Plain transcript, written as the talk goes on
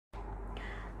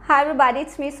Hi everybody,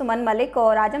 it's me सुमन मलिक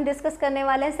और आज हम डिस्कस करने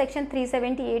वाले हैं सेक्शन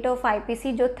 378 ऑफ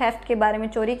आईपीसी जो थेफ्ट के बारे में,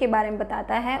 चोरी के बारे में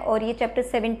बताता है। और ये चैप्टर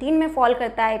 17 में फॉल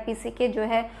करता है आईपीसी के, जो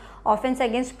है ऑफेंस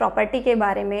अगेंस्ट प्रॉपर्टी के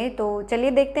बारे में। तो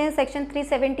चलिए देखते हैं सेक्शन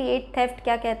 378 थेफ्ट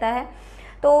क्या कहता है।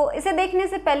 तो इसे देखने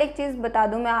से पहले एक चीज़ बता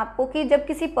दूं मैं आपको कि जब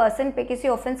किसी पर्सन पे किसी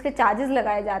ऑफेंस के चार्जेस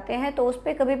लगाए जाते हैं तो उस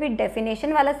पर कभी भी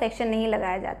डेफिनेशन वाला सेक्शन नहीं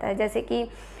लगाया जाता है। जैसे कि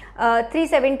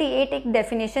 378 एक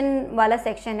डेफिनेशन वाला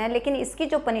सेक्शन है, लेकिन इसकी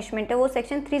जो पनिशमेंट है वो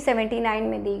सेक्शन 379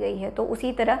 में दी गई है। तो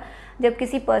उसी तरह जब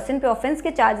किसी पर्सन पे ऑफेंस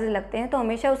के चार्जेस लगते हैं तो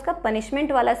हमेशा उसका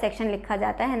पनिशमेंट वाला सेक्शन लिखा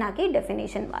जाता है, ना कि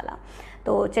डेफिनेशन वाला।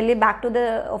 तो चलिए back to the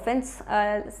offence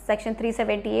section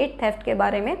 378 theft के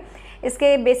बारे में।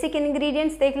 इसके बेसिक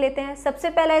इंग्रेडिएंट्स देख लेते हैं। सबसे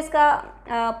पहला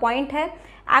इसका पॉइंट है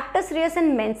एक्टस रियस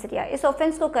एंड मेंस रिया। इस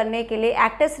ऑफेंस को करने के लिए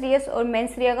एक्टस रियस और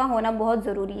मेंस रिया का होना बहुत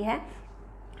ज़रूरी है।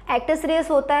 एक्टस रियस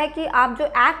होता है कि आप जो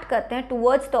एक्ट करते हैं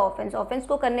टुवर्ड्स द ऑफेंस, ऑफेंस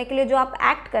को करने के लिए जो आप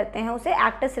एक्ट करते हैं उसे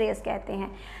एक्टस रियस कहते हैं।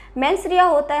 मेंस रिया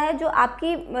होता है जो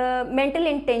आपकी मेंटल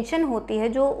इंटेंशन होती है,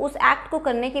 जो उस एक्ट को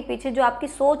करने के पीछे जो आपकी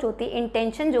सोच होती है,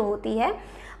 इंटेंशन जो होती है,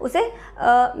 उसे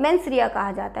मेंस रिया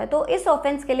कहा जाता है। तो इस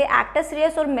ऑफेंस के लिए एक्टस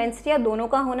रियस और मेंस रिया दोनों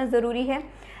का होना ज़रूरी है।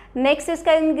 नेक्स्ट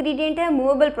इसका इंग्रेडिएंट है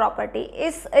मूवेबल प्रॉपर्टी।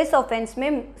 इस ऑफेंस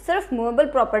में सिर्फ मूवेबल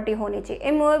प्रॉपर्टी होनी चाहिए।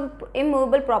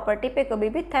 इमूवेबल प्रॉपर्टी पे कभी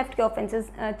भी थेफ्ट के ऑफेंसेस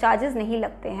चार्जेस नहीं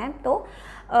लगते हैं। तो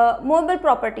मूवेबल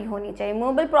प्रॉपर्टी होनी चाहिए।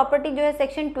 मूवेबल प्रॉपर्टी जो है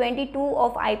सेक्शन 22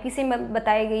 ऑफ आईपीसी में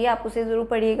बताई गई है, आप उसे ज़रूर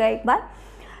पढ़िएगा एक बार।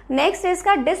 नेक्स्ट है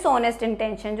इसका डिसऑनेस्ट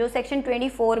इंटेंशन, जो सेक्शन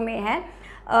 24 में है।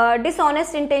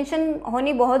 डिसऑनेस्ट इंटेंशन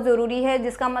होनी बहुत ज़रूरी है,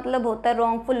 जिसका मतलब होता है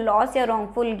रॉन्गफुल लॉस या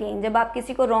रॉन्गफुल गेन। जब आप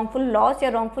किसी को रॉन्गफुल लॉस या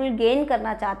रॉन्गफुल गेन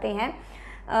करना चाहते हैं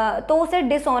तो उसे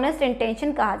डिसऑनेस्ट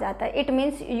इंटेंशन कहा जाता है। It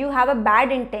means you have a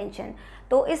bad intention.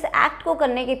 तो इस एक्ट को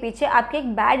करने के पीछे आपकी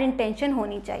एक बैड इंटेंशन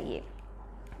होनी चाहिए,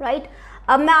 राइट।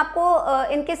 अब मैं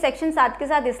आपको इनके सेक्शन साथ के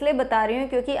साथ इसलिए बता रही हूँ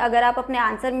क्योंकि अगर आप अपने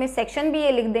आंसर में सेक्शन भी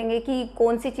ये लिख देंगे कि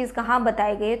कौन सी चीज़ कहाँ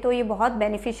बताई गई है तो ये बहुत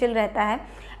बेनिफिशियल रहता है।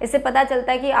 इससे पता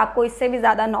चलता है कि आपको इससे भी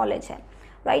ज़्यादा नॉलेज है,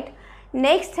 राइट।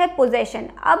 नेक्स्ट है पोजेशन।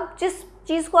 अब जिस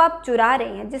चीज़ को आप चुरा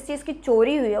रहे हैं, जिस चीज़ की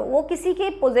चोरी हुई है, वो किसी के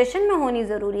पोजेशन में होनी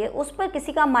ज़रूरी है, उस पर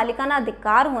किसी का मालिकाना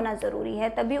अधिकार होना ज़रूरी है,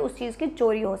 तभी उस चीज़ की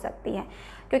चोरी हो सकती है।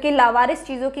 क्योंकि लावारिस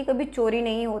चीज़ों की कभी चोरी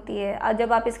नहीं होती है।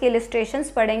 जब आप इसके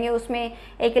इलस्ट्रेशंस पढ़ेंगे, उसमें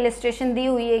एक इलस्ट्रेशन दी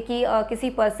हुई है कि किसी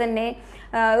पर्सन ने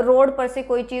रोड पर से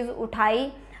कोई चीज़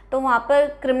उठाई तो वहाँ पर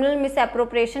क्रिमिनल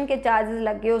मिसएप्रोप्रिएशन के चार्जेस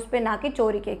लग गए उस पर, ना कि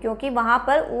चोरी के, क्योंकि वहाँ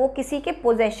पर वो किसी के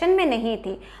पोजेशन में नहीं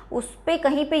थी। उस पर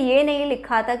कहीं पे ये नहीं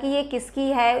लिखा था कि ये किसकी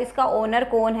है, इसका ओनर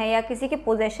कौन है, या किसी के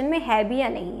पोजेशन में है भी या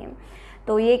नहीं है।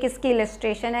 तो ये किसकी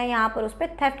इलस्ट्रेशन है, यहाँ पर उस पर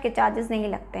थेफ्ट के चार्जेस नहीं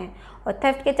लगते हैं। और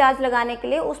थेफ्ट के चार्ज लगाने के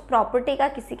लिए उस प्रॉपर्टी का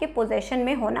किसी के पोजेशन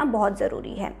में होना बहुत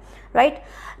ज़रूरी है, राइट।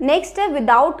 नेक्स्ट है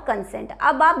विदाउट कंसेंट।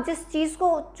 अब आप जिस चीज़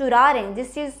को चुरा रहे हैं,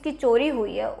 जिस चीज़ की चोरी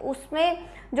हुई है, उसमें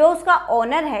जो उसका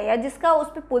ऑनर है या जिसका उस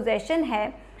पर पोजेशन है,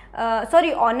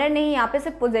 सॉरी ऑनर नहीं, यहाँ पे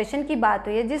सिर्फ पोजेशन की बात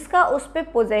हुई है, जिसका उस पर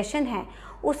पोजेशन है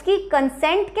उसकी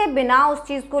कंसेंट के बिना उस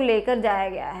चीज़ को लेकर जाया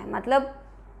गया है। मतलब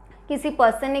किसी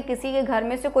पर्सन ने किसी के घर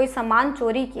में से कोई सामान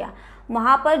चोरी किया,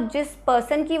 वहाँ पर जिस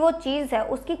पर्सन की वो चीज़ है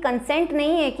उसकी कंसेंट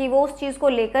नहीं है कि वो उस चीज़ को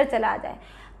लेकर चला जाए,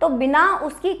 तो बिना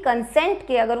उसकी कंसेंट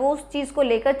के अगर वो उस चीज़ को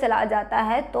लेकर चला जाता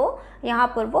है तो यहाँ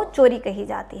पर वो चोरी कही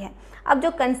जाती है। अब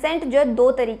जो कंसेंट जो है दो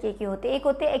तरीके की होती है, एक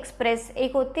होती है एक्सप्रेस,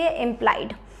 एक होती है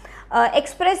इम्प्लाइड।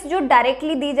 एक्सप्रेस जो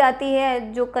डायरेक्टली दी जाती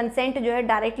है, जो कंसेंट जो है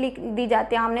डायरेक्टली दी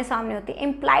जाती है, आमने सामने होती है।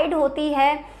 इम्प्लाइड होती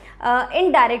है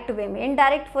इनडायरेक्ट वे में।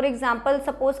 इनडायरेक्ट फॉर एग्जांपल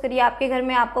सपोज करिए आपके घर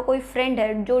में आपका कोई फ्रेंड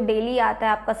है जो डेली आता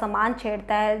है, आपका सामान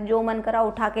छेड़ता है, जो मन करा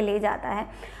उठा के ले जाता है,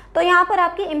 तो यहाँ पर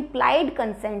आपकी इम्प्लाइड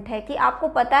कंसेंट है कि आपको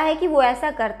पता है कि वो ऐसा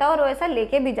करता है और वो ऐसा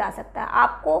लेके भी जा सकता है।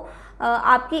 आपको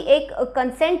आपकी एक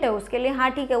कंसेंट है उसके लिए,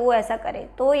 हाँ ठीक है वो ऐसा करे,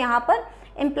 तो यहाँ पर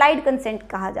इम्प्लाइड कंसेंट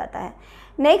कहा जाता है।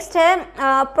 नेक्स्ट है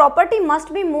property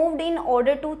must be moved in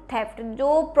order to theft.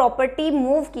 जो प्रॉपर्टी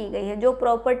मूव की गई है, जो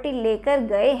प्रॉपर्टी लेकर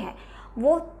गए हैं,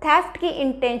 वो थेफ्ट की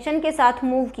इंटेंशन के साथ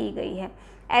मूव की गई है।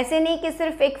 ऐसे नहीं कि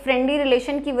सिर्फ एक फ्रेंडली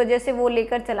रिलेशन की वजह से वो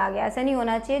लेकर चला गया, ऐसा नहीं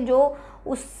होना चाहिए। जो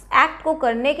उस एक्ट को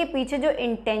करने के पीछे जो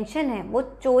इंटेंशन है वो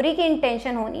चोरी की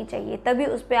इंटेंशन होनी चाहिए, तभी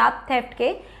उस पर आप थेफ्ट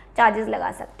के चार्जेस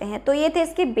लगा सकते हैं। तो ये थे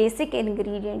इसके बेसिक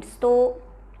इंग्रेडिएंट्स। तो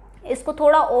इसको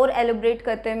थोड़ा और एलिब्रेट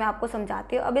करते हुए मैं आपको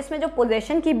समझाती हूँ। अब इसमें जो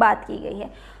पोजेशन की बात की गई है,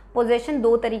 पोजेशन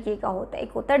दो तरीके का होता है,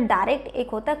 एक होता है डायरेक्ट, एक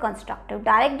होता है कंस्ट्रक्टिव।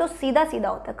 डायरेक्ट तो सीधा सीधा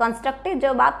होता है। कंस्ट्रक्टिव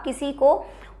जब आप किसी को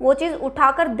वो चीज़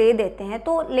उठाकर दे देते हैं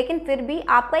तो, लेकिन फिर भी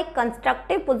आपका एक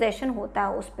कंस्ट्रक्टिव पोजेशन होता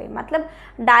है उस पर, मतलब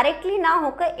डायरेक्टली ना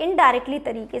होकर इनडायरेक्टली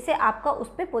तरीके से आपका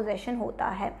उस पर पोजेशन होता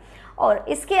है। और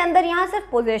इसके अंदर यहाँ सिर्फ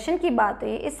पोजेशन की बात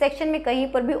हुई है। इस सेक्शन में कहीं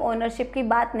पर भी ओनरशिप की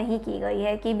बात नहीं की गई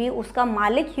है कि भी उसका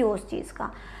मालिक ही उस चीज़ का,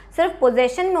 सिर्फ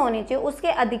पोजेशन में होनी चाहिए, उसके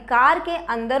अधिकार के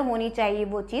अंदर होनी चाहिए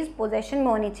वो चीज़, पोजेशन में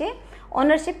होनी चाहिए,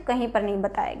 ओनरशिप कहीं पर नहीं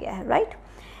बताया गया है, राइट।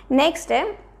 नेक्स्ट है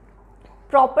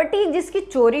प्रॉपर्टी जिसकी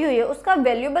चोरी हुई है उसका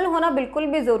वैल्यूएबल होना बिल्कुल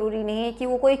भी ज़रूरी नहीं है कि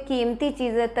वो कोई कीमती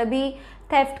चीज़ है तभी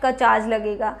थेफ्ट का चार्ज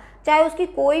लगेगा, चाहे उसकी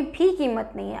कोई भी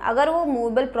कीमत नहीं है। अगर वो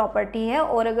मूवेबल प्रॉपर्टी है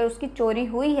और अगर उसकी चोरी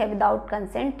हुई है विदाउट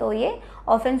कंसेंट तो ये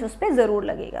ऑफेंस उस पर ज़रूर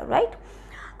लगेगा, राइट।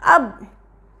 अब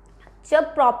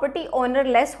जब प्रॉपर्टी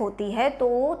ओनरलेस होती है तो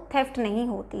वो थेफ्ट नहीं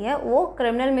होती है, वो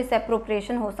क्रिमिनल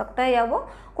मिसएप्रोप्रिएशन हो सकता है या वो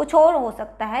कुछ और हो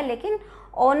सकता है, लेकिन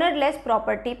ओनरलेस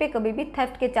प्रॉपर्टी पे कभी भी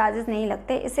थेफ्ट के चार्जेस नहीं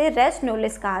लगते, इसे रेस्ट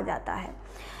नोलिस कहा जाता है।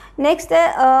 नेक्स्ट है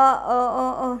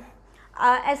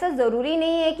ऐसा ज़रूरी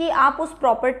नहीं है कि आप उस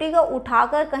प्रॉपर्टी को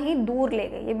उठाकर कहीं दूर ले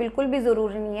गए, ये बिल्कुल भी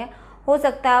ज़रूरी नहीं है। हो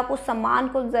सकता है आप उस सामान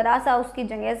को ज़रा सा उसकी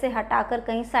जगह से हटाकर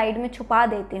कहीं साइड में छुपा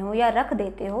देते हो या रख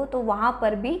देते हो, तो वहाँ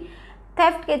पर भी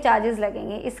थेफ्ट के चार्जेस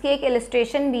लगेंगे। इसकी एक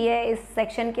इलस्ट्रेशन भी है इस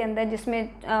सेक्शन के अंदर, जिसमें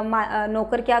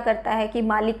नौकर क्या करता है कि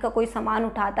मालिक का कोई सामान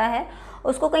उठाता है,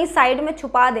 उसको कहीं साइड में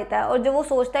छुपा देता है, और जब वो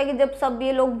सोचता है कि जब सब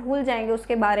ये लोग भूल जाएंगे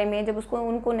उसके बारे में, जब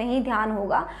उनको नहीं ध्यान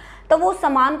होगा, तो वो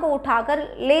सामान को उठाकर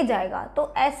ले जाएगा।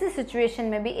 तो ऐसी सिचुएशन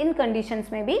में भी, इन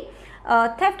कंडीशंस में भी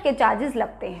थेफ्ट के चार्जेस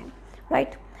लगते हैं,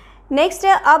 राइट। नेक्स्ट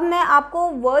है, अब मैं आपको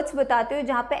वर्ड्स बताती हूँ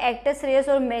जहाँ पे एक्टस रियस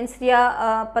और मेंस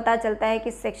रिया पता चलता है कि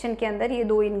इस सेक्शन के अंदर ये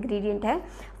दो इंग्रेडिएंट है।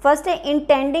 फर्स्ट है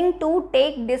इंटेंडिंग टू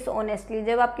टेक डिसऑनेस्टली,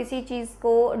 जब आप किसी चीज़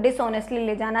को डिसऑनेस्टली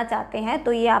ले जाना चाहते हैं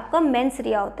तो ये आपका मेंस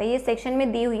रिया होता है। ये सेक्शन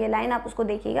में दी हुई है लाइन, आप उसको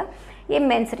देखिएगा, ये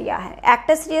मेंस रिया है।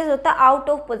 एक्टस रियस होता है आउट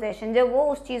ऑफ पोजेशन, जब वो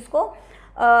उस चीज़ को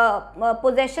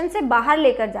पोजेशन से बाहर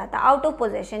लेकर जाता है, आउट ऑफ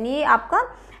पोजेशन, ये आपका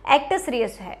एक्टस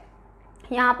रियस है।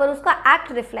 यहाँ पर उसका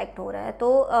एक्ट रिफ्लेक्ट हो रहा है।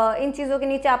 तो इन चीज़ों के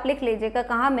नीचे आप लिख लीजिएगा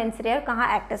कहाँ मेंस रिया है,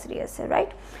 कहाँ एक्टस रियस है, राइट।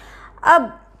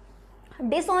 अब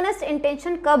डिसऑनेस्ट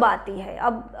इंटेंशन कब आती है?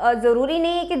 अब ज़रूरी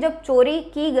नहीं है कि जब चोरी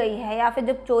की गई है या फिर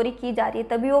जब चोरी की जा रही है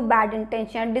तभी वो बैड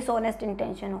इंटेंशन या डिसऑनेस्ट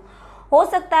इंटेंशन हो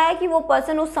सकता है कि वो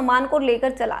पर्सन उस सामान को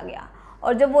लेकर चला गया,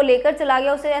 और जब वो लेकर चला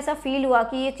गया उसे ऐसा फील हुआ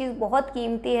कि ये चीज़ बहुत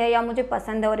कीमती है या मुझे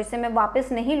पसंद है और इसे मैं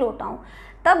वापस नहीं लौटाऊं,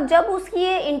 तब जब उसकी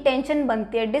ये इंटेंशन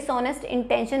बनती है, डिसऑनेस्ट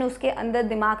इंटेंशन उसके अंदर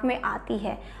दिमाग में आती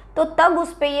है, तो तब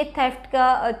उस पर ये थेफ्ट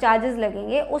का चार्जेस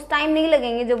लगेंगे। उस टाइम नहीं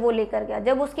लगेंगे जब वो लेकर गया,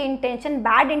 जब उसकी इंटेंशन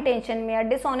बैड इंटेंशन में या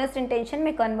डिसऑनेस्ट इंटेंशन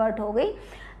में कन्वर्ट हो गई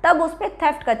तब उस पर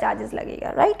थेफ्ट का चार्जेस लगेगा,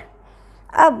 राइट।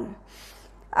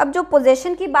 अब जो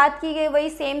पोजेशन की बात की गई वही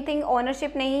सेम थिंग,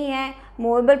 ओनरशिप नहीं है,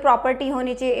 मूवेबल प्रॉपर्टी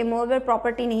होनी चाहिए, इमूवेबल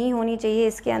प्रॉपर्टी नहीं होनी चाहिए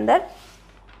इसके अंदर।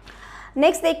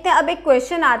 नेक्स्ट देखते हैं, अब एक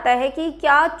क्वेश्चन आता है कि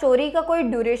क्या चोरी का कोई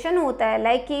ड्यूरेशन होता है,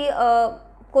 लाइक कि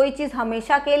कोई चीज़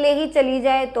हमेशा के लिए ही चली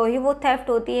जाए तो ही वो थेफ्ट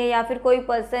होती है, या फिर कोई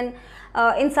पर्सन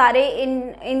इन सारे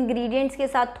इंग्रेडिएंट्स के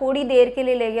साथ थोड़ी देर के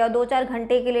लिए ले गया, 2-4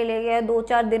 घंटे के लिए ले गया,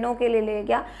 2-4 दिनों के लिए ले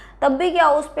गया, तब भी क्या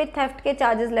उस पर थेफ्ट के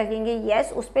चार्जेस लगेंगे?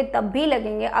 येस, उस पर तब भी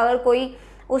लगेंगे। अगर कोई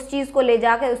उस चीज़ को ले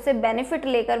जाकर उससे बेनिफिट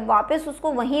लेकर वापस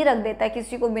उसको वहीं रख देता है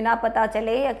किसी को बिना पता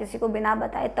चले या किसी को बिना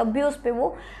बताए, तब भी उस पर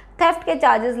वो थेफ्ट के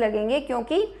चार्जेस लगेंगे,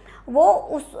 क्योंकि वो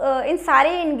उस इन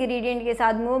सारे इंग्रेडिएंट के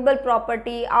साथ movable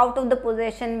property, out of the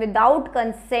possession, without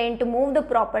consent, move the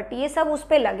property, ये सब उस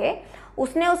पर लगे,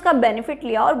 उसने उसका बेनिफिट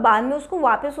लिया और बाद में उसको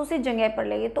वापस उसी जगह पर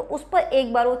ले गए, तो उस पर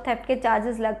एक बार वो थेफ्ट के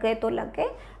चार्जेस लग गए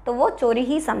तो वो चोरी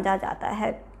ही समझा जाता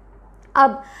है।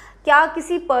 अब क्या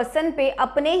किसी पर्सन पे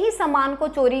अपने ही सामान को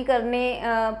चोरी करने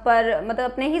पर, मतलब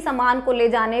अपने ही सामान को ले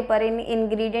जाने पर इन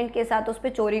इंग्रेडिएंट के साथ उस पर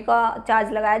चोरी का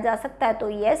चार्ज लगाया जा सकता है? तो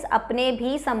यस, अपने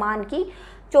भी सामान की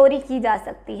चोरी की जा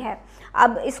सकती है।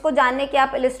 अब इसको जानने के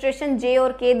आप इलस्ट्रेशन जे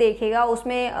और के देखिएगा,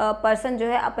 उसमें पर्सन जो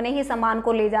है अपने ही सामान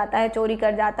को ले जाता है, चोरी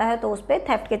कर जाता है, तो उस पर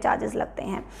थेफ्ट के चार्जेस लगते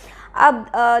हैं। अब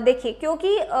देखिए,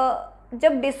 क्योंकि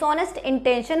जब डिसऑनेस्ट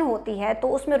इंटेंशन होती है तो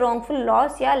उसमें रॉन्गफुल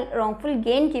लॉस या रॉन्गफुल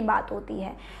गेन की बात होती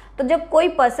है। तो जब कोई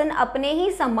पर्सन अपने ही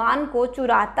सामान को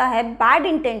चुराता है बैड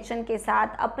इंटेंशन के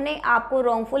साथ, अपने आप को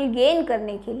रॉन्गफुल गेन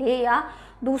करने के लिए या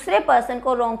दूसरे पर्सन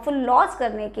को रॉन्गफुल लॉस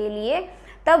करने के लिए,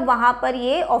 तब वहाँ पर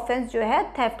ये ऑफेंस जो है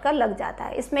थेफ्ट का लग जाता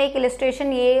है। इसमें एक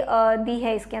इलस्ट्रेशन ये दी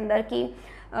है इसके अंदर कि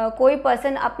कोई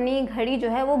पर्सन अपनी घड़ी जो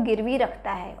है वो गिरवी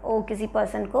रखता है वो किसी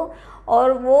पर्सन को,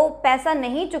 और वो पैसा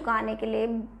नहीं चुकाने के लिए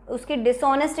उसकी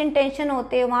डिसऑनेस्ट इंटेंशन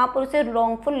होते हैं, वहाँ पर उसे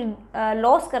रॉन्गफुल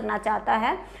लॉस करना चाहता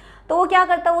है, तो वो क्या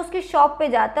करता है, वो उसकी शॉप पे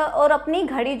जाता है और अपनी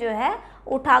घड़ी जो है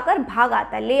उठाकर भाग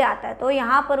आता है, ले आता है। तो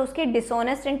यहाँ पर उसकी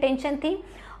डिसऑनेस्ट इंटेंशन थी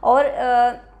और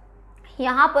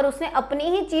यहाँ पर उसने अपनी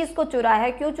ही चीज़ को चुराया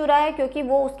है। क्यों चुराया है? क्योंकि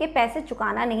वो उसके पैसे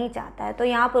चुकाना नहीं चाहता है, तो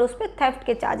यहाँ पर उस पर थेफ्ट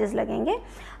के चार्जेस लगेंगे,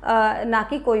 ना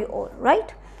कि कोई और,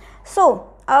 राइट। सो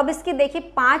अब इसकी देखिए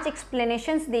 5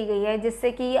 एक्सप्लेनेशंस दी गई है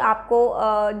जिससे कि आपको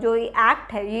जो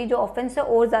एक्ट है, ये जो ऑफेंस है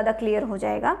और ज़्यादा क्लियर हो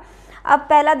जाएगा। अब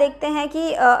पहला देखते हैं कि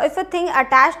if a thing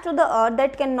attach to the earth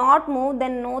that can not move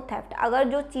then no theft. अगर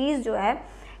जो चीज़ जो है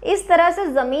इस तरह से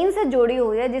ज़मीन से जुड़ी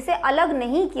हुई है जिसे अलग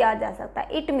नहीं किया जा सकता,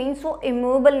 इट मीन्स वो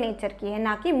इमूवेबल नेचर की है,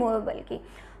 ना कि मूवेबल की।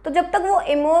 तो जब तक वो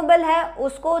इमूवेबल है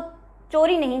उसको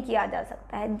चोरी नहीं किया जा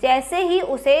सकता है। जैसे ही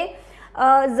उसे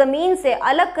ज़मीन से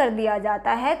अलग कर दिया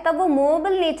जाता है तब वो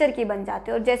मूवेबल नेचर की बन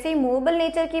जाती है, और जैसे ही मूवेबल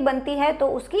नेचर की बनती है तो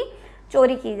उसकी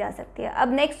चोरी की जा सकती है।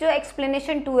 अब नेक्स्ट जो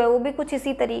एक्सप्लेनेशन 2 है वो भी कुछ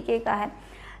इसी तरीके का है।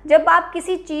 जब आप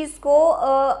किसी चीज़ को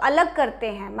अलग करते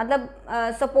हैं, मतलब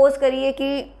सपोज़ करिए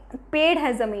कि पेड़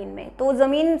है ज़मीन में, तो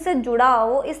ज़मीन से जुड़ा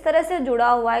हो, इस तरह से जुड़ा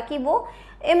हुआ है कि वो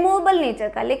इमूवेबल नेचर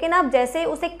का, लेकिन आप जैसे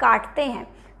उसे काटते हैं,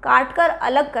 काट कर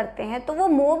अलग करते हैं तो वो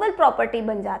मूवेबल प्रॉपर्टी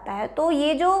बन जाता है। तो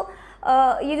ये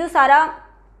जो सारा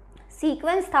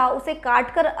सीक्वेंस था उसे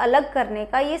काट कर अलग करने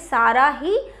का, ये सारा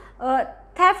ही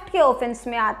थेफ्ट के ऑफेंस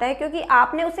में आता है, क्योंकि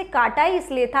आपने उसे काटा ही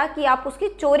इसलिए था कि आप उसकी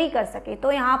चोरी कर सके।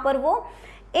 तो यहाँ पर वो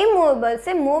इमूवेबल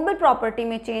से मूवेबल प्रॉपर्टी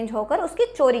में चेंज होकर उसकी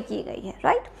चोरी की गई है,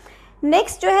 राइट।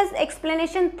 नेक्स्ट जो है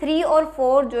एक्सप्लेनेशन 3 और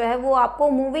 4 जो है वो आपको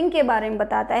मूविंग के बारे में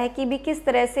बताता है कि भी किस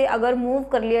तरह से अगर मूव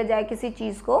कर लिया जाए किसी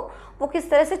चीज़ को, वो किस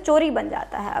तरह से चोरी बन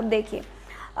जाता है। अब देखिए,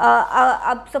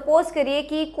 अब सपोज़ करिए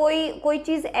कि कोई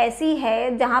चीज़ ऐसी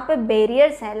है जहाँ पे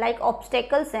बैरियर्स हैं, लाइक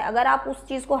ऑब्स्टेकल्स हैं, अगर आप उस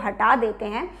चीज़ को हटा देते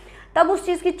हैं तब उस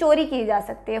चीज़ की चोरी की जा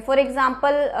सकती है। फॉर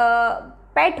एग्ज़ाम्पल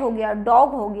पेट हो गया,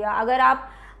 डॉग हो गया। अगर आप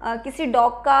किसी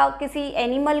डॉग का, किसी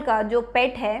एनिमल का जो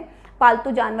पेट है,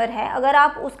 पालतू जानवर है, अगर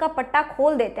आप उसका पट्टा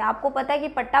खोल देते हैं, आपको पता है कि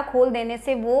पट्टा खोल देने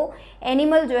से वो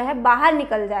एनिमल जो है बाहर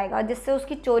निकल जाएगा, जिससे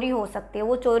उसकी चोरी हो सकती है,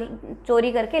 वो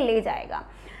चोरी करके ले जाएगा।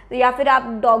 या फिर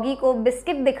आप डॉगी को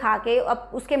बिस्किट दिखा के अब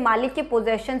उसके मालिक के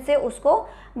पोजेशन से उसको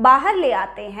बाहर ले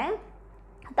आते हैं,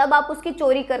 तब आप उसकी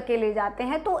चोरी करके ले जाते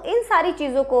हैं। तो इन सारी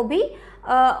चीज़ों को भी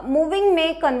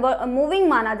मूविंग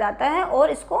माना जाता है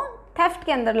और इसको थेफ्ट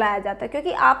के अंदर लाया जाता है,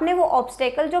 क्योंकि आपने वो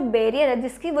ऑब्स्टेकल, जो बैरियर है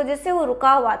जिसकी वजह से वो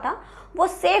रुका हुआ था, वो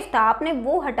सेफ था, आपने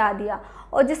वो हटा दिया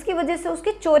और जिसकी वजह से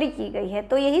उसकी चोरी की गई है।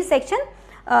 तो यही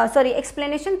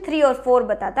एक्सप्लेनेशन 3 और 4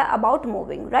 बताता है अबाउट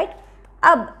मूविंग, राइट।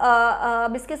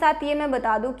 अब इसके साथ ये मैं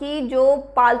बता दूं कि जो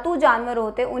पालतू जानवर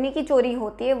होते हैं उन्हीं की चोरी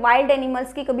होती है, वाइल्ड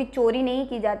एनिमल्स की कभी चोरी नहीं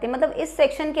की जाती। मतलब इस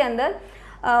सेक्शन के अंदर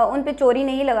उन पे चोरी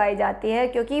नहीं लगाई जाती है,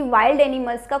 क्योंकि वाइल्ड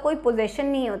एनिमल्स का कोई पोजेशन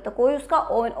नहीं होता, कोई उसका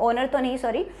ओनर तो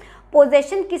नहीं,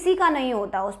 पोजेशन किसी का नहीं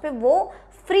होता उस पर, वो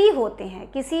फ्री होते हैं,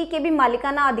 किसी के भी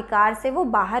मालिकाना अधिकार से वो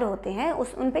बाहर होते हैं,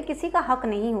 उन पे किसी का हक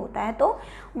नहीं होता है। तो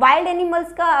वाइल्ड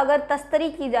एनिमल्स का अगर तस्करी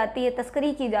की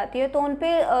जाती है तो उन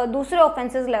पे दूसरे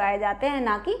ऑफेंसेस लगाए जाते हैं,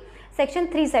 ना कि सेक्शन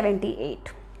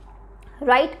 378,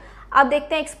 राइट। अब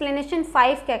देखते हैं एक्सप्लेनेशन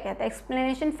 5 क्या कहता है।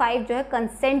 एक्सप्लेनेशन 5 जो है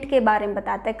कंसेंट के बारे में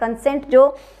बताता है। कंसेंट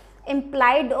जो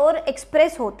इम्प्लाइड और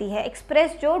एक्सप्रेस होती है,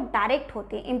 एक्सप्रेस जो डायरेक्ट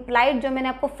होती है, इम्प्लाइड जो मैंने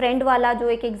आपको फ्रेंड वाला जो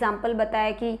एक एग्जांपल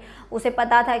बताया कि उसे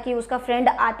पता था कि उसका फ्रेंड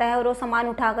आता है और वो सामान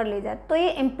उठा कर ले जाए, तो ये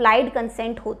इम्प्लाइड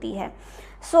कंसेंट होती है।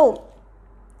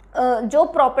 जो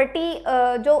प्रॉपर्टी,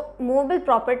 जो मूवेबल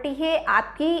प्रॉपर्टी है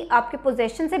आपके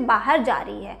पोजेशन से बाहर जा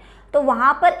रही है, तो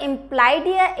वहाँ पर इम्प्लाइड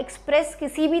या एक्सप्रेस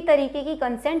किसी भी तरीके की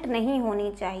कंसेंट नहीं होनी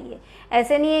चाहिए।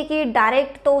 ऐसे नहीं है कि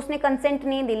डायरेक्ट तो उसने कंसेंट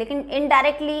नहीं दी, लेकिन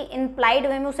इनडायरेक्टली इम्प्लाइड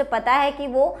वे में उसे पता है कि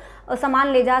वो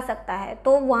सामान ले जा सकता है,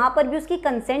 तो वहाँ पर भी उसकी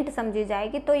कंसेंट समझी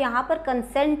जाएगी। तो यहाँ पर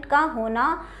कंसेंट का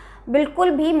होना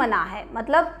बिल्कुल भी मना है,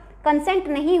 मतलब कंसेंट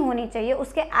नहीं होनी चाहिए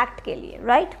उसके एक्ट के लिए,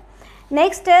 राइट।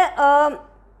 नेक्स्ट है,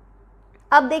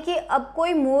 अब देखिए, अब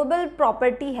कोई मूवेबल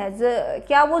प्रॉपर्टी है,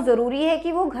 क्या वो ज़रूरी है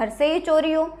कि वो घर से ही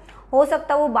चोरी हो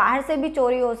सकता है वो बाहर से भी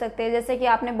चोरी हो सकते हैं। जैसे कि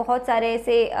आपने बहुत सारे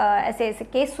ऐसे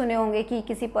केस सुने होंगे कि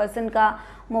किसी पर्सन का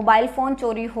मोबाइल फ़ोन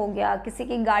चोरी हो गया, किसी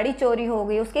की गाड़ी चोरी हो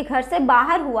गई, उसके घर से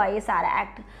बाहर हुआ ये सारा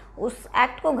एक्ट। उस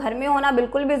एक्ट को घर में होना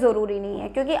बिल्कुल भी ज़रूरी नहीं है,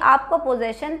 क्योंकि आपका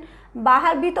पोजेशन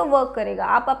बाहर भी तो वर्क करेगा।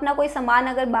 आप अपना कोई सामान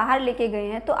अगर बाहर लेके गए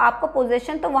हैं तो आपका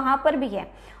पोजेशन तो वहाँ पर भी है,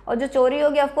 और जो चोरी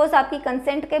होगी ऑफकोर्स आपकी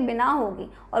कंसेंट के बिना होगी,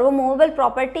 और वो मूवेबल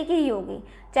प्रॉपर्टी की ही होगी,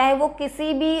 चाहे वो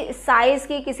किसी भी साइज़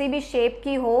की, किसी भी शेप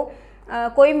की हो,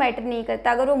 कोई मैटर नहीं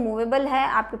करता। अगर वो मूवेबल है,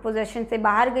 आपके पोजेशन से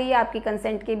बाहर गई है, आपकी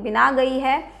कंसेंट के बिना गई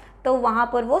है, तो वहाँ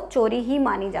पर वो चोरी ही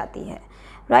मानी जाती है,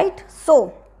 राइट।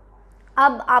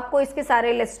 अब आपको इसके सारे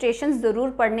इलस्ट्रेशंस ज़रूर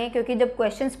पढ़ने हैं, क्योंकि जब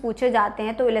क्वेश्चंस पूछे जाते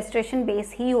हैं तो इलस्ट्रेशन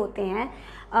बेस ही होते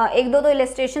हैं। एक दो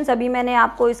इलस्ट्रेशंस अभी मैंने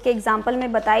आपको इसके एग्जांपल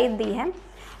में बताई दी है,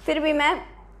 फिर भी मैं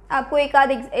आपको एक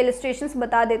आध इलस्ट्रेशंस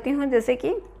बता देती हूँ। जैसे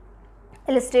कि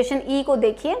इलस्ट्रेशन ई को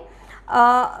देखिए,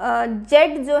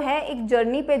 जेड जो है एक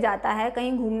जर्नी पे जाता है,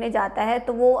 कहीं घूमने जाता है,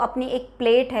 तो वो अपनी एक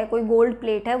प्लेट है, कोई गोल्ड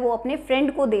प्लेट है, वो अपने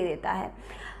फ्रेंड को दे देता है।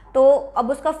 तो अब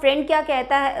उसका फ्रेंड क्या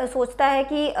कहता है, सोचता है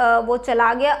कि वो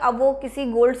चला गया, अब वो किसी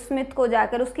गोल्ड स्मिथ को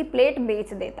जाकर उसकी प्लेट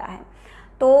बेच देता है।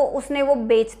 तो उसने वो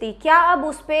बेच दी, क्या अब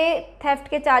उस पर थेफ्ट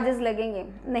के चार्जेस लगेंगे?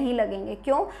 नहीं लगेंगे।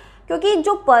 क्यों? क्योंकि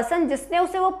जो पर्सन जिसने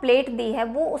उसे वो प्लेट दी है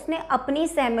वो उसने अपनी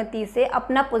सहमति से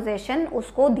अपना पोजेशन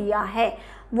उसको दिया है।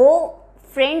 वो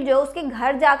फ्रेंड जो उसके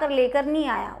घर जाकर लेकर नहीं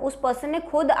आया, उस पर्सन ने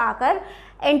खुद आकर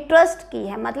इंटरेस्ट की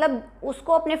है, मतलब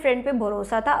उसको अपने फ्रेंड पे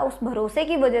भरोसा था, उस भरोसे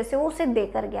की वजह से वो उसे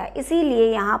देकर गया।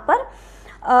 इसीलिए यहाँ पर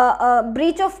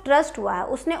ब्रीच ऑफ ट्रस्ट हुआ है,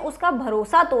 उसने उसका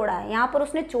भरोसा तोड़ा है। यहाँ पर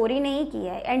उसने चोरी नहीं की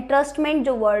है। एंट्रस्टमेंट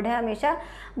जो वर्ड है हमेशा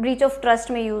ब्रीच ऑफ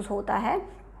ट्रस्ट में यूज़ होता है।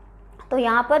 तो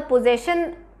यहाँ पर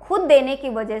पोजेशन खुद देने की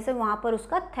वजह से वहाँ पर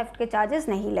उसका थेफ्ट के चार्जेस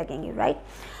नहीं लगेंगे, राइट।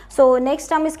 सो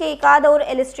नेक्स्ट हम इसके एक आध और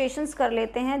इलस्ट्रेशंस कर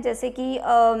लेते हैं, जैसे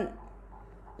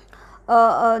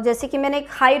कि मैंने एक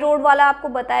हाई रोड वाला आपको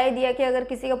बता दिया कि अगर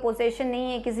किसी का पोजेशन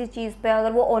नहीं है किसी चीज़ पे,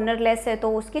 अगर वो ओनरलेस है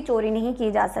तो उसकी चोरी नहीं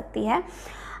की जा सकती है।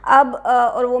 अब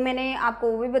और वो मैंने आपको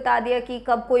वो भी बता दिया कि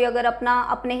कब कोई अगर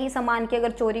अपने ही सामान की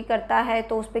अगर चोरी करता है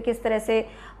तो उस पर किस तरह से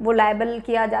वो लायबल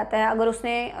किया जाता है। अगर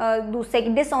उसने दूसरे की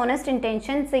डिसऑनेस्ट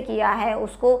इंटेंशन से किया है,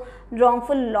 उसको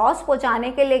रॉन्गफुल लॉस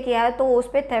पहुंचाने के लिए किया है, तो उस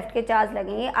पर थेफ्ट के चार्ज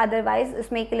लगेंगे। अदरवाइज़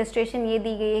इसमें एक इलस्ट्रेशन ये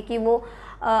दी गई है कि वो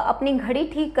अपनी घड़ी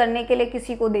ठीक करने के लिए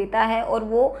किसी को देता है और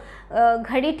वो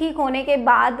घड़ी ठीक होने के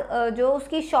बाद जो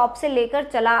उसकी शॉप से लेकर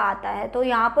चला आता है, तो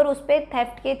यहाँ पर उस पर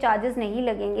थेफ्ट के चार्जेस नहीं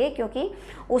लगेंगे, क्योंकि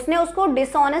उसने उसको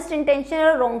डिसऑनेस्ट इंटेंशन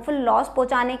और रॉन्गफुल लॉस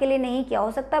पहुंचाने के लिए नहीं किया।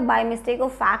 हो सकता है बाय मिस्टेक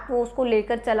ऑफ फैक्ट वो उसको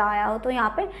लेकर चला आया हो, तो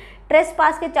यहाँ पे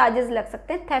ट्रेसपास के चार्जेस लग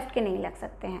सकते हैं, थेफ्ट के नहीं लग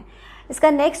सकते हैं। इसका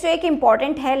नेक्स्ट जो एक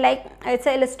इम्पॉर्टेंट है, लाइक इट्स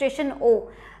अ इलस्ट्रेशन ओ,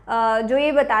 जो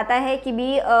ये बताता है कि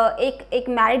भी एक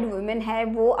मैरिड वुमेन है,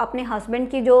 वो अपने हस्बैंड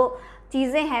की जो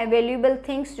चीज़ें हैं, वैल्यूएबल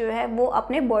थिंग्स जो है वो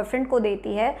अपने बॉयफ्रेंड को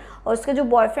देती है, और उसका जो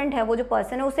बॉयफ्रेंड है, वो जो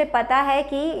पर्सन है, उसे पता है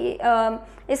कि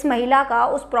इस महिला का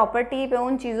उस प्रॉपर्टी पे,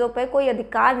 उन चीज़ों पे कोई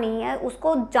अधिकार नहीं है।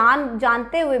 उसको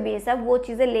जानते हुए भी सब वो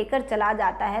चीज़ें लेकर चला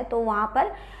जाता है, तो वहाँ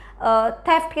पर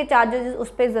थेफ्ट के चार्जेस उस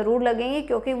पर ज़रूर लगेंगे,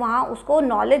 क्योंकि वहाँ उसको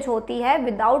नॉलेज होती है,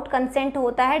 विदाउट कंसेंट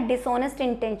होता है, डिसऑनेस्ट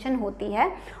इंटेंशन होती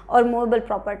है और मूवेबल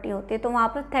प्रॉपर्टी होती है, तो वहाँ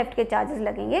पर थेफ्ट के चार्जेस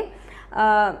लगेंगे,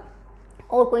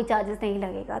 और कोई चार्जेस नहीं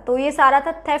लगेगा। तो ये सारा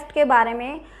था थेफ्ट के बारे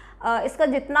में। इसका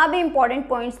जितना भी इम्पॉर्टेंट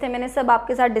पॉइंट्स थे मैंने सब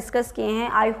आपके साथ डिस्कस किए हैं।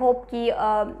 आई होप कि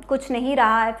कुछ नहीं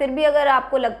रहा है। फिर भी अगर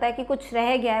आपको लगता है कि कुछ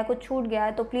रह गया है, कुछ छूट गया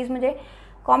है, तो प्लीज़ मुझे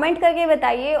कमेंट करके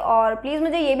बताइए, और प्लीज़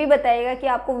मुझे ये भी बताइएगा कि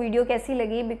आपको वीडियो कैसी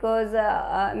लगी, बिकॉज़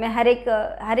मैं हर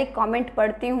एक कमेंट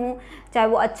पढ़ती हूँ, चाहे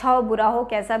वो अच्छा हो, बुरा हो,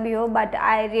 कैसा भी हो, but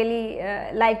I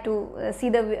really like to see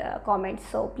the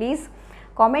comments. So please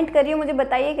comment करिए, मुझे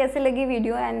बताइए कैसे लगी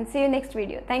video, and C you next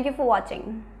video. Thank you for watching.